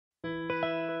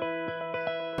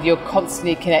You're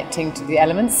constantly connecting to the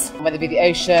elements, whether it be the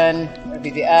ocean, whether it be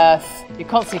the earth. You're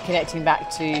constantly connecting back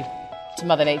to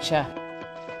Mother Nature.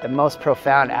 The most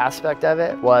profound aspect of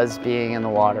it was being in the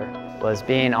water, was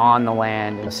being on the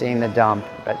land and seeing the dump,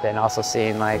 but then also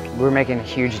seeing like we're making a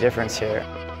huge difference here.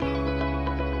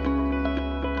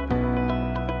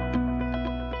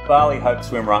 Bali Hope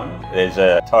Swimrun, there's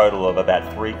a total of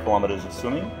about 3 kilometres of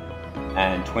swimming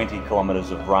and 20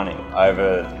 kilometres of running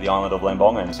over the island of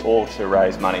Lembongan, all to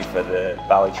raise money for the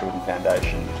Bali Children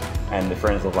Foundation and the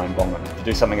Friends of Lembongan to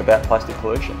do something about plastic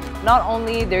pollution. Not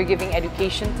only they're giving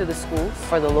education to the schools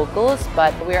for the locals,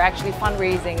 but we're actually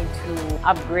fundraising to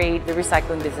upgrade the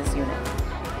recycling business unit.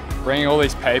 Bringing all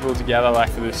these people together like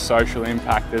for this social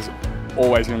impact, there's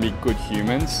always going to be good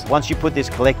humans. Once you put this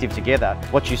collective together,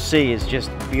 what you see is just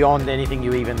beyond anything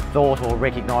you even thought or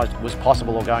recognised was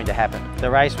possible or going to happen. The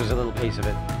race was a little piece of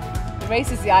it. The race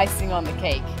is the icing on the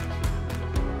cake.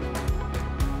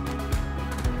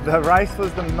 The race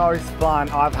was the most fun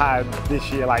I've had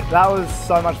this year. Like, that was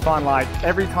so much fun. Like,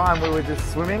 every time we were just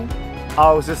swimming,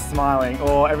 I was just smiling,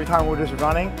 or every time we were just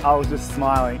running, I was just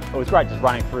smiling. It was great just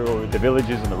running through all the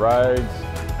villages and the roads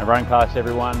and running past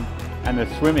everyone. And the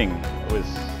swimming was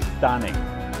stunning.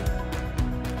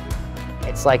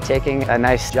 It's like taking a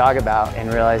nice jog about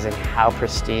and realizing how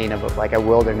pristine of a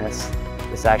wilderness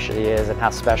this actually is and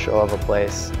how special of a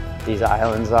place these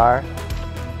islands are.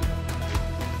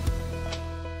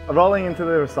 Rolling into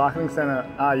the recycling centre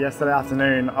yesterday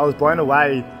afternoon, I was blown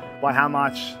away by how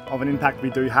much of an impact we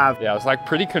do have. Yeah, it was like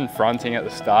pretty confronting at the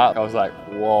start. I was like,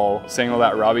 whoa, seeing all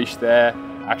that rubbish there,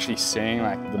 actually seeing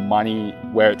like the money,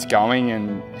 where it's going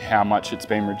and how much it's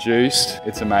been reduced.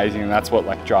 It's amazing, and that's what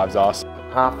like drives us.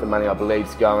 Half the money I believe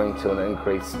is going to an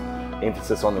increased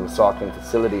emphasis on the recycling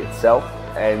facility itself,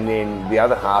 and then the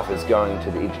other half is going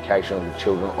to the education of the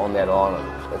children on that island.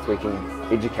 If we can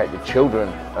educate the children,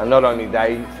 not only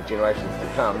they for generations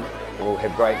to come will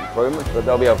have great improvements, but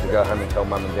they'll be able to go home and tell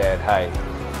mum and dad, hey,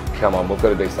 come on, we've got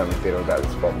to do something better about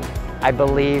this problem. I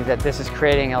believe that this is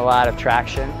creating a lot of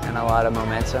traction and a lot of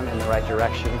momentum in the right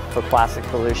direction for plastic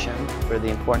pollution, for the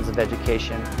importance of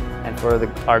education, and for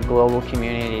our global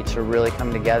community to really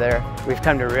come together. We've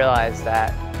come to realize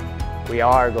that we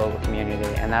are a global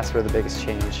community, and that's where the biggest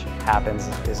change happens,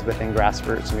 is within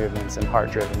grassroots movements and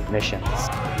heart-driven missions.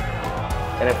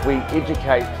 And if we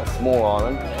educate a small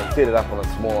island and set it up on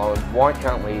a small island, why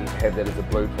can't we have that as a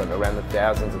blueprint around the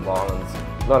thousands of islands,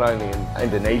 not only in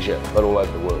Indonesia, but all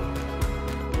over the world?